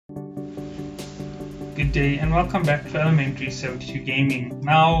Good day and welcome back to Elementary 72 Gaming.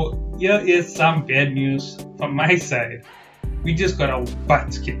 Now, here is some bad news from my side. We just got our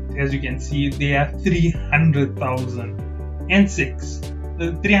butts kicked. As you can see, they are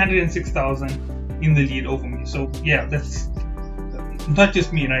 306,000 in the lead over me. So yeah, that's not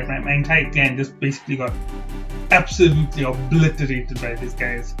just me, right? My entire clan just basically got absolutely obliterated by these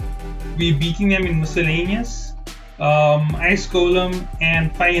guys. We're beating them in miscellaneous, ice golem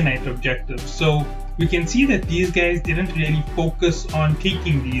and fire knight objectives. So we can see that these guys didn't really focus on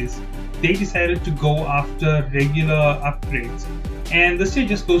taking these. They decided to go after regular upgrades. And this here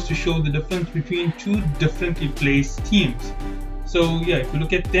just goes to show the difference between two differently placed teams. So yeah, if you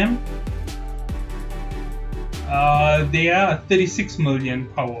look at them, they are a 36 million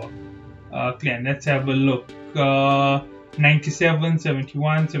power clan. Let's have a look. 97,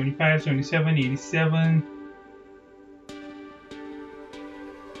 71, 75, 77, 87.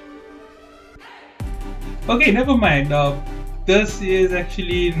 Okay, never mind. This is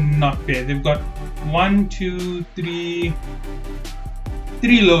actually not fair. They've got 1, 2, 3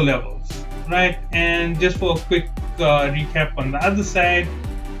 low levels, right? And just for a quick recap on the other side,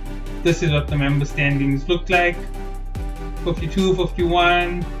 this is what the member standings look like. 52,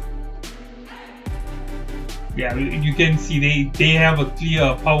 51. Yeah, you can see they have a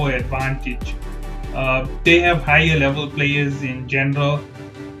clear power advantage. They have higher level players in general.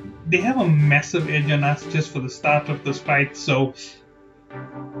 They have a massive edge on us just for the start of this fight, so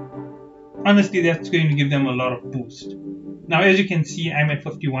honestly that's going to give them a lot of boost. Now as you can see, I'm at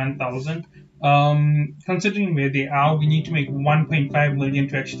 51,000. Considering where they are, we need to make 1.5 million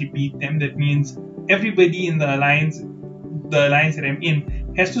to actually beat them. That means everybody in the alliance that I'm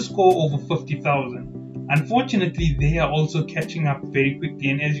in, has to score over 50,000. Unfortunately, they are also catching up very quickly,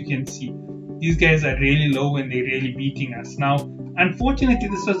 and as you can see, these guys are really low and they're really beating us. Now, unfortunately,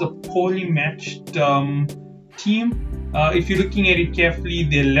 this was a poorly matched team. If you're looking at it carefully,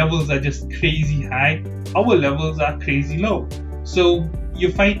 their levels are just crazy high. Our levels are crazy low. So you're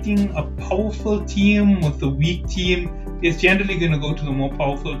fighting a powerful team with a weak team. It's generally going to go to the more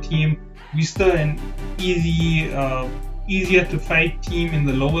powerful team. We're still an easier to fight team in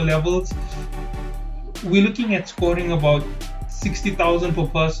the lower levels. We're looking at scoring about 60,000 per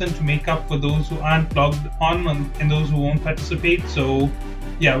person to make up for those who aren't logged on and those who won't participate. So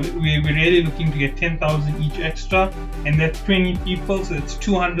yeah, we're really looking to get 10,000 each extra, and that's 20 people, so that's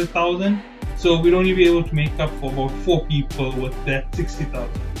 200,000. So we'd only be able to make up for about 4 people with that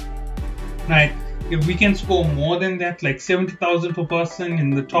 60,000. Right, if we can score more than that, like 70,000 per person in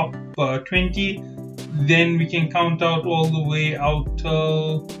the top 20, then we can count out all the way out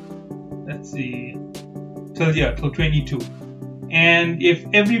till, let's see, till 22. And if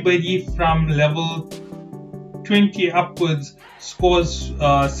everybody from level 20 upwards scores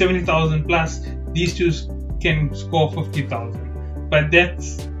 70,000 plus, these two can score 50,000. But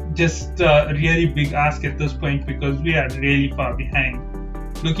that's just a really big ask at this point because we are really far behind.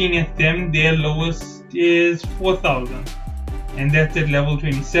 Looking at them, their lowest is 4,000, and that's at level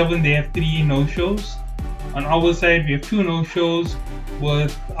 27. They have 3 no-shows. On our side, we have 2 no-shows,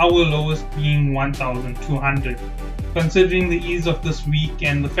 with our lowest being 1,200. Considering the ease of this week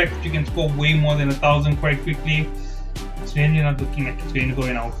and the fact that you can score way more than 1,000 quite quickly, it's really not looking like it's going to go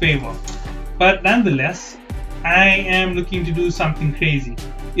in our favor. But nonetheless, I am looking to do something crazy.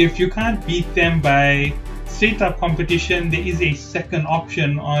 If you can't beat them by straight up competition, there is a second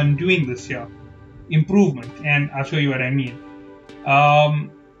option on doing this here. Improvement, and I'll show you what I mean.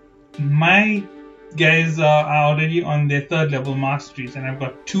 My guys are already on their 3rd level masteries, and I've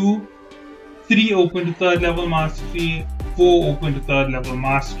got 3 open to 3rd level mastery, 4 open to 3rd level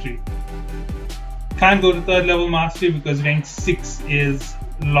mastery. Can't go to 3rd level mastery because rank 6 is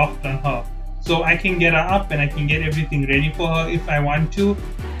locked on her. So I can get her up and I can get everything ready for her if I want to.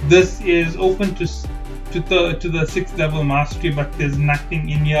 This is open to the 6th level mastery, but there's nothing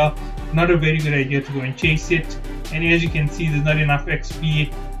in here. Not a very good idea to go and chase it. And as you can see, there's not enough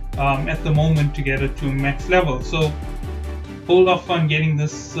XP at the moment to get her to max level. So hold off on getting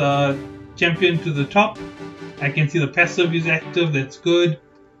this champion to the top. I can see the passive is active, that's good,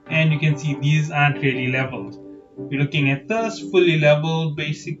 and you can see these aren't really leveled. We're looking at this fully leveled,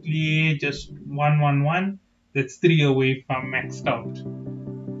 basically just 111, that's 3 away from maxed out.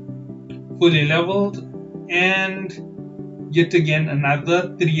 Fully leveled, and yet again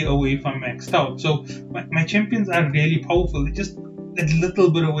another 3 away from maxed out. So my champions are really powerful. They're just a little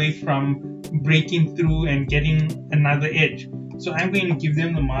bit away from breaking through and getting another edge. So I'm going to give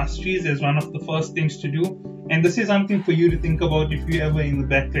them the masteries as one of the first things to do. And this is something for you to think about if you're ever in the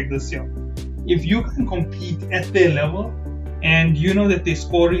back like this here. If you can compete at their level and you know that they're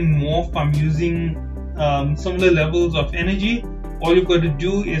scoring more from using similar levels of energy, all you've got to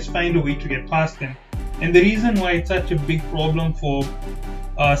do is find a way to get past them. And the reason why it's such a big problem for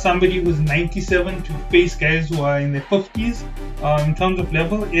somebody who's 97 to face guys who are in their 50s in terms of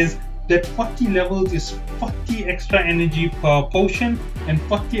level is that 40 levels is 40 extra energy per potion and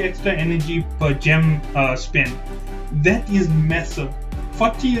 40 extra energy per gem spend. That is massive.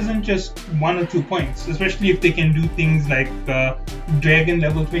 40 isn't just 1 or 2 points, especially if they can do things like Dragon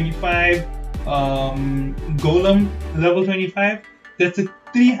level 25, Golem level 25. That's a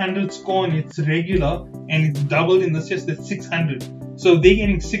 300 score on its regular, and it's doubled in this just at 600. So they're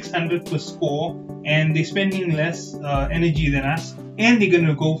getting 600 per score, and they're spending less energy than us, and they're going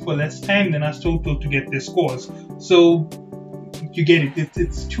to go for less time than us total to get their scores. So you get it.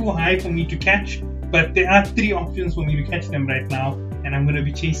 It's too high for me to catch, but there are 3 options for me to catch them right now, and I'm going to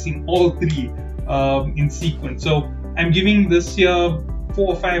be chasing all 3 in sequence. So I'm giving this year 4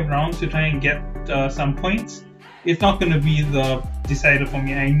 or 5 rounds to try and get some points. It's not going to be the decider for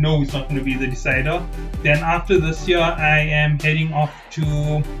me. I know it's not going to be the decider. Then after this year, I am heading off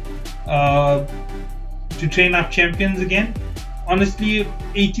to train up champions again. Honestly,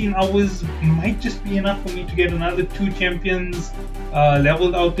 18 hours might just be enough for me to get another 2 champions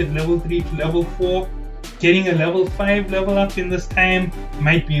leveled out at level 3 to level 4. Getting a level 5 level up in this time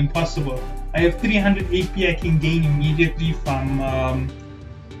might be impossible. I have 300 AP I can gain immediately from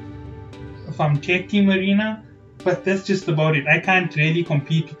Tag Team Arena, but that's just about it. I can't really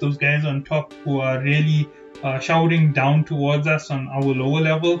compete with those guys on top who are really shouting down towards us on our lower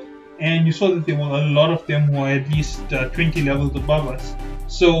level. And you saw that there were a lot of them who are at least 20 levels above us.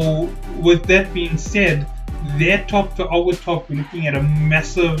 So with that being said, their top to our top, we're looking at a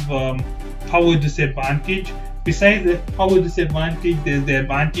massive power disadvantage. Besides that power disadvantage, there's the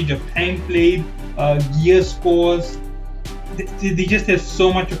advantage of time played, gear scores. They just have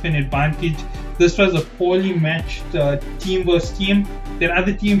so much of an advantage. This was a poorly matched team versus team. That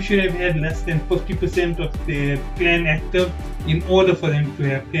other team should have had less than 50% of their clan active in order for them to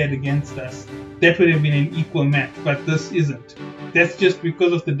have played against us. That would have been an equal match, but this isn't. That's just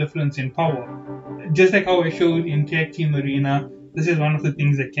because of the difference in power. Just like how I showed in Tag Team Arena, this is one of the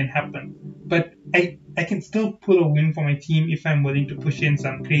things that can happen. But I can still pull a win for my team if I'm willing to push in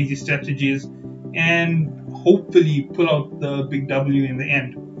some crazy strategies and hopefully pull out the big W in the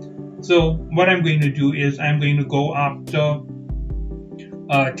end. So what I'm going to do is I'm going to go after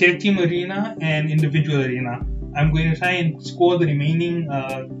Tag Team Arena and Individual Arena. I'm going to try and score the remaining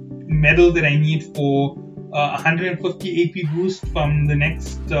medal that I need for 150 AP boost from the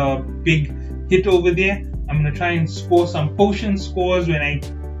next big hit over there. I'm going to try and score some potion scores when I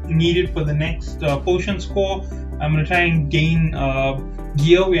need it for the next potion score. I'm going to try and gain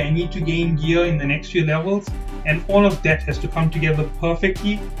gear where I need to gain gear in the next few levels. And all of that has to come together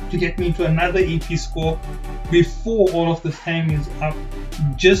perfectly to get me to another AP score before all of this time is up,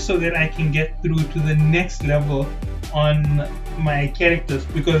 just so that I can get through to the next level on my characters,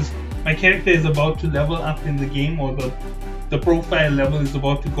 because my character is about to level up in the game, or the profile level is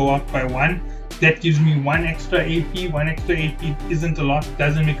about to go up by 1. That gives me 1 extra AP. 1 extra AP isn't a lot,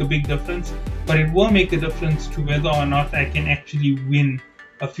 doesn't make a big difference, but it will make a difference to whether or not I can actually win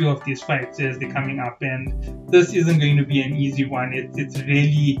a few of these fights as they're coming up. And this isn't going to be an easy one. It's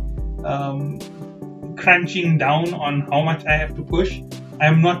really crunching down on how much I have to push.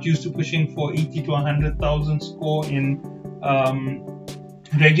 I'm not used to pushing for 80 to 100,000 score in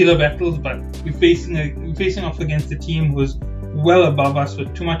regular battles, but we're facing off against a team who's well above us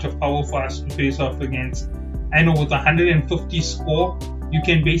with too much of power for us to face off against. I know with 150 score, you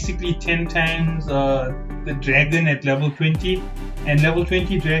can basically 10 times the dragon at level 20, and level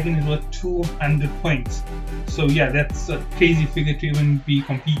 20 dragon is worth 200 points. So yeah, that's a crazy figure to even be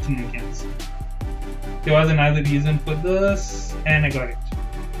competing against. There was another reason for this, and I got it.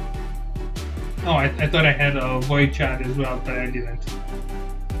 Oh, I thought I had a void shard as well, but I didn't.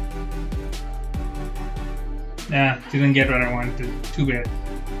 Nah, didn't get what I wanted. Too bad.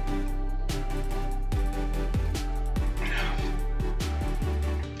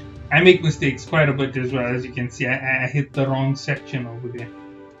 I make mistakes quite a bit as well, as you can see. I hit the wrong section over there.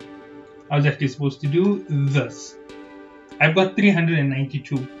 I was actually supposed to do this. I've got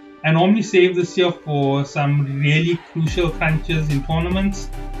 392. I normally save this here for some really crucial crunches in tournaments,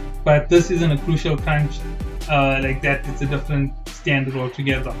 but this isn't a crucial crunch like that. It's a different standard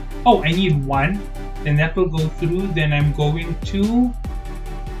altogether. Oh, I need 1. Then that will go through. Then I'm going to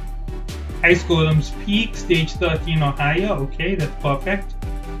Ice Golem's Peak, stage 13 or higher. Okay, that's perfect.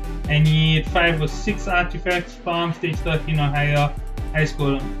 I need 5 or 6 artifacts, farm, stage 13 or higher, Ice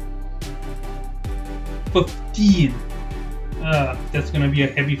Golem. 15. That's gonna be a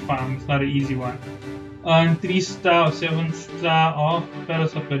heavy farm, it's not an easy one. And 3-star or 7-star of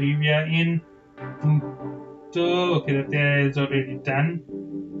Palace of Arabia in Punto. Okay, that there is already done.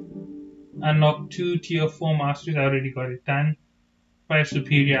 Unlock 2 tier 4 masteries, I already got it done. 5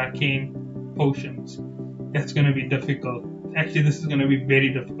 superior arcane potions. That's going to be difficult. Actually, this is going to be very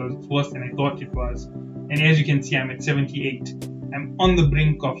difficult. It's worse than I thought it was. And as you can see, I'm at 78. I'm on the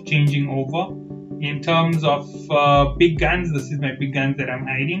brink of changing over. In terms of big guns, this is my big guns that I'm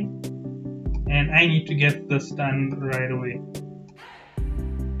hiding. And I need to get this done right away.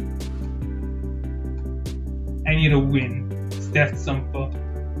 I need a win. It's that simple.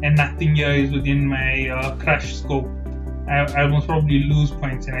 And nothing here is within my crush scope. I will probably lose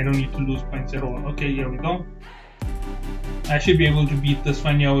points, and I don't need to lose points at all. Okay, here we go. I should be able to beat this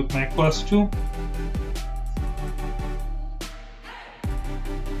one here with my first 2.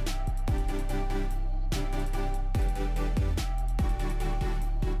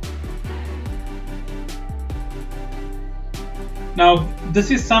 Now,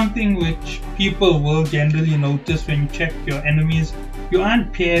 this is something which people will generally notice when you check your enemies. You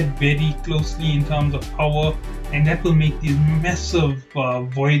aren't paired very closely in terms of power, and that will make these massive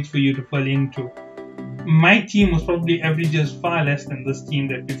voids for you to fall into. My team most probably averages far less than this team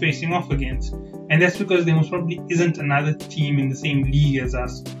that we're facing off against, and that's because there most probably isn't another team in the same league as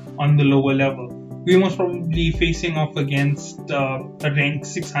us on the lower level. We're most probably facing off against a rank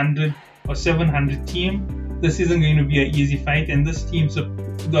 600 or 700 team. This isn't going to be an easy fight, and this team,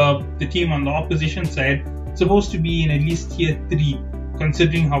 the team on the opposition side, is supposed to be in at least tier 3,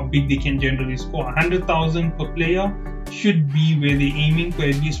 considering how big they can generally score. 100,000 per player should be where they're aiming for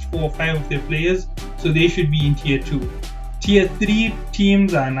at least 4 or 5 of their players, so they should be in tier 2. Tier 3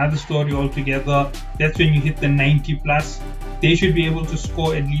 teams are another story altogether. That's when you hit the 90 plus. They should be able to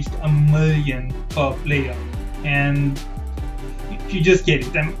score at least 1 million per player, and you just get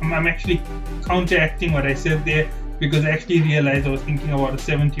it. I'm actually counteracting what I said there, because I actually realized I was thinking about a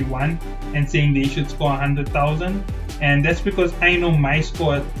 71 and saying they should score 100,000, and that's because I know my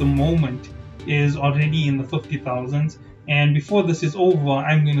score at the moment is already in the 50,000s, and before this is over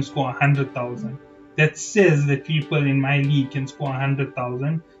I'm going to score 100,000. That says that people in my league can score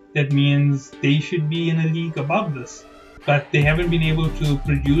 100,000. That means they should be in a league above this, but they haven't been able to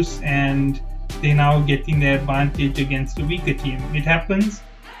produce, and they're now getting the advantage against a weaker team. It happens,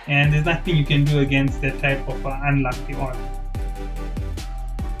 and there's nothing you can do against that type of unlucky odd.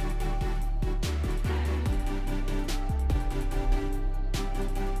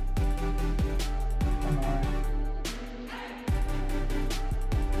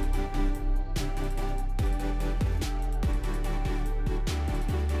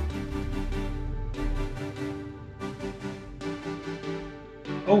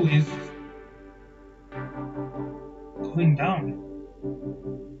 Oh, he's going down.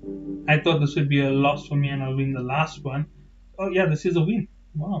 I thought this would be a loss for me and I'll win the last one. Oh yeah, this is a win.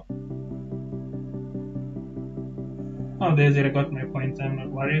 Wow. Oh, there's it. I got my points. I'm not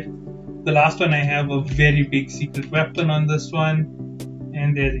worried. The last one, I have a very big secret weapon on this one.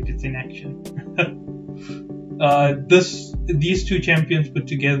 And there's it. It's in action. These two champions put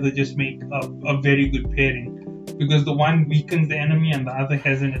together just make a very good pairing, because the one weakens the enemy and the other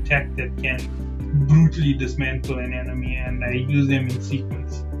has an attack that can brutally dismantle an enemy, and I use them in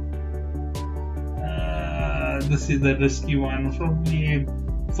sequence. This is a risky one, probably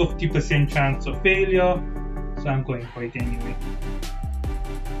 50% chance of failure, so I'm going for it anyway.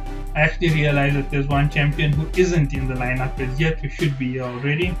 I actually realized that there's one champion who isn't in the lineup as yet, who should be here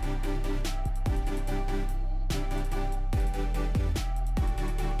already.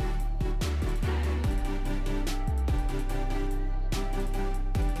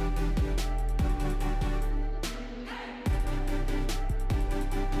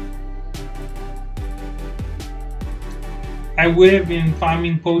 I would have been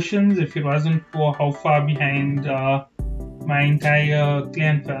farming potions if it wasn't for how far behind my entire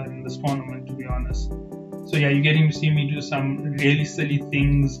clan fell in this tournament, to be honest. So yeah, you're getting to see me do some really silly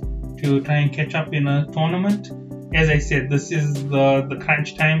things to try and catch up in a tournament. As I said, this is the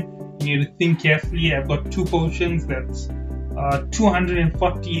crunch time. You need to think carefully. I've got 2 potions, that's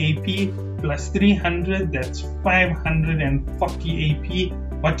 240 AP plus 300, that's 540 AP.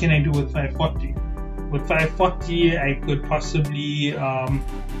 What can I do with 540? With 540, I could possibly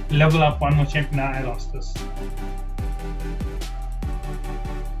level up one more champion. Now I lost this.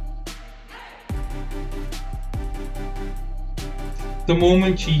 The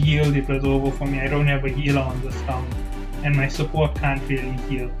moment she healed, it was over for me. I don't have a healer on this round, and my support can't really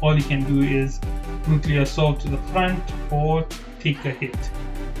heal. All he can do is brutally assault to the front or take a hit.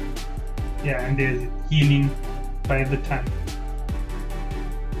 Yeah, and there's healing by the ton.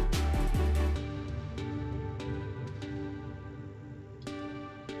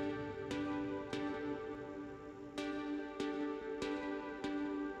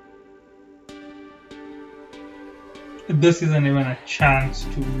 this isn't even a chance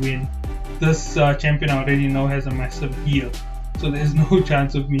to win. This champion already now has a massive heal, so there's no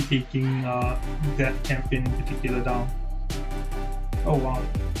chance of me taking that champion in particular down. Oh wow.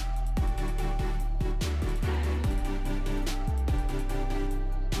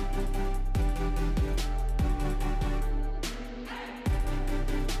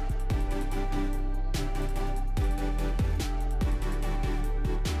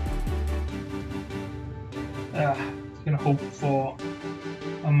 Gonna hope for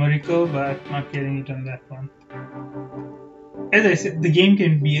a miracle, but not getting it on that one. As I said, the game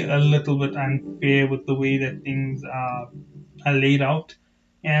can be a little bit unfair with the way that things are laid out,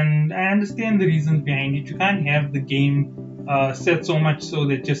 and I understand the reasons behind it. You can't have the game set so much so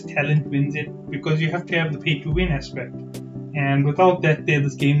that just talent wins it, because you have to have the pay to win aspect, and without that there,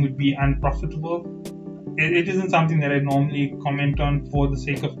 this game would be unprofitable. It isn't something that I normally comment on for the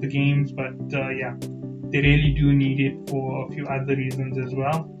sake of the games, but yeah, they really do need it for a few other reasons as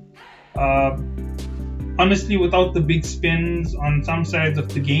well. Honestly, without the big spins on some sides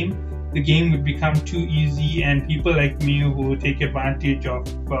of the game would become too easy, and people like me who take advantage of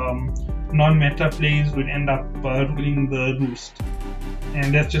non-meta plays would end up ruling the roost.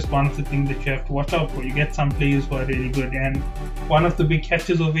 And that's just one of the things that you have to watch out for. You get some players who are really good, and one of the big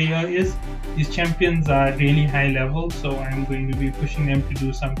catches over here is these champions are really high level, so I'm going to be pushing them to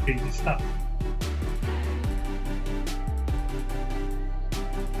do some crazy stuff.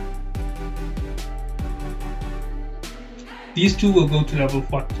 These two will go to level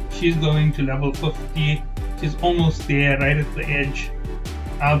 40. She's going to level 50. She's almost there, right at the edge.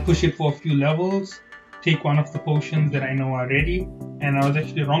 I'll push it for a few levels, take one of the potions that I know are ready, and I was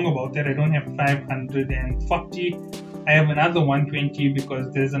actually wrong about that. I don't have 540. I have another 120 because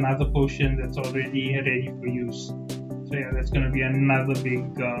there's another potion that's already ready for use. So yeah, that's going to be another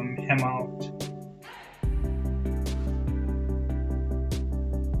big hammer out.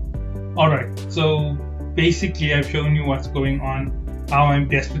 Alright, so basically I've shown you what's going on, how I'm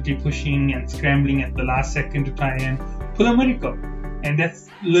desperately pushing and scrambling at the last second to try and pull a miracle. And that's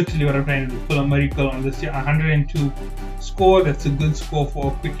literally what I'm trying to do, pull a miracle on this year. 102 score, that's a good score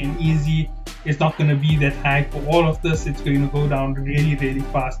for quick and easy. It's not going to be that high for all of this, it's going to go down really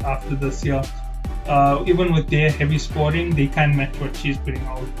fast after this year. Even with their heavy scoring, they can't match what she's putting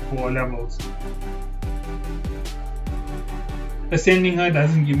out for levels. Ascending her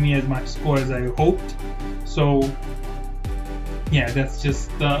doesn't give me as much score as I hoped, so yeah, that's just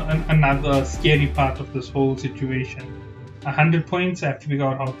another scary part of this whole situation. 100 points, I have to figure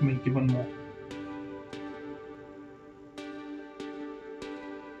out how to make even more.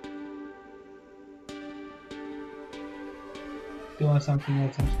 Doing something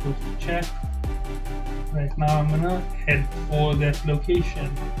else I'm supposed to check. Right now I'm gonna head for that location.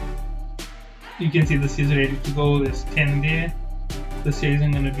 You can see this is ready to go, there's 10 there. This here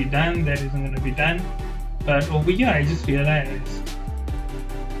isn't going to be done, that isn't going to be done. But over here I just realized,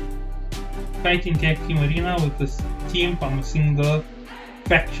 fighting tag team arena with this team from a single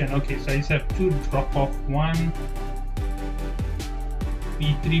faction. Okay, so I just have to drop off one,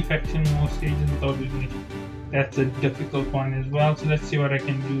 B3 faction more stages without losing it. That's a difficult one as well, so let's see what I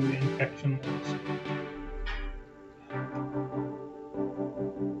can do in faction modes.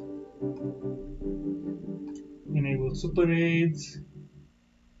 Enable super raids.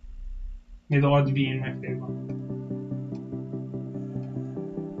 May the odds be in my favor.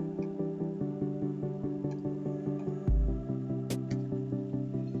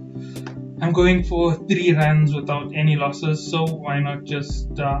 I'm going for 3 runs without any losses, so why not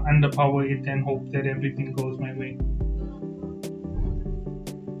just underpower it and hope that everything goes my way.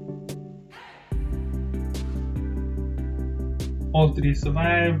 All 3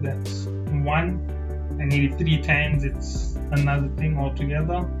 survive, that's 1. I need it 3 times, it's another thing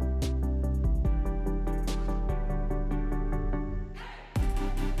altogether.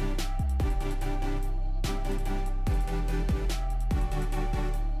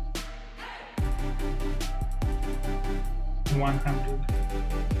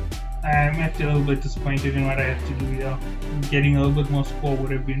 I'm actually a little bit disappointed in what I have to do here. Getting a little bit more score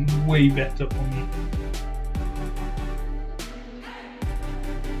would have been way better for me.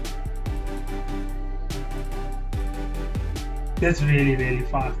 That's really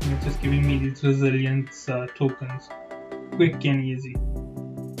fast, and it's just giving me these resilience tokens. Quick and easy.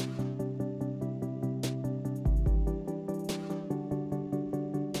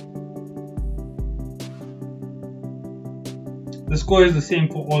 The score is the same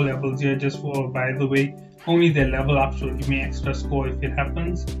for all levels here, just for, by the way, only the level ups will give me extra score if it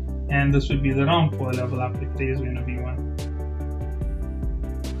happens, and this would be the round 4 level up if there is going to be one.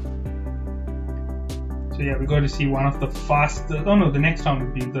 So So yeah, we got to see one of the fastest. Oh no, the next round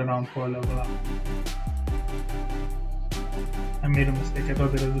would be the round 4 level up. I made a mistake. I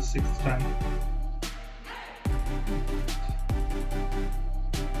thought there was the 6th round.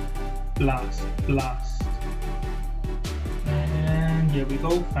 Blast, blast. And here we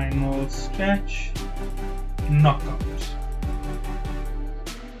go. Final stretch. Knockout.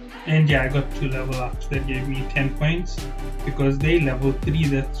 And yeah, I got 2 level ups that gave me 10 points because they level 3.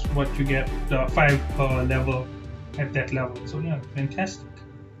 That's what you get, 5 per level at that level. So yeah, fantastic.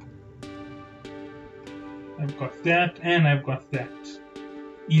 I've got that and I've got that.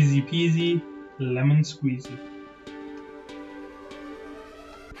 Easy peasy, lemon squeezy.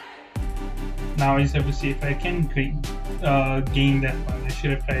 Now I just have to see if I can gain that one. I should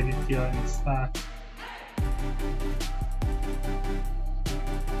have tried it here in the start.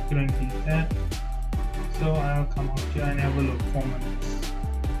 Couldn't beat that. So I'll come out here and have a look. 4 minutes.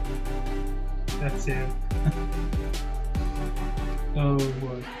 That's it. Oh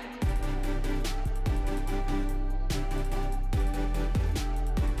boy.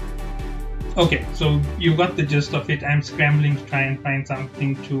 Okay, so you got the gist of it. I'm scrambling to try and find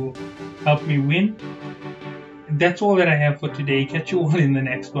something to help me win. That's all that I have for today. Catch you all in the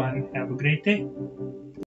next one. Have a great day.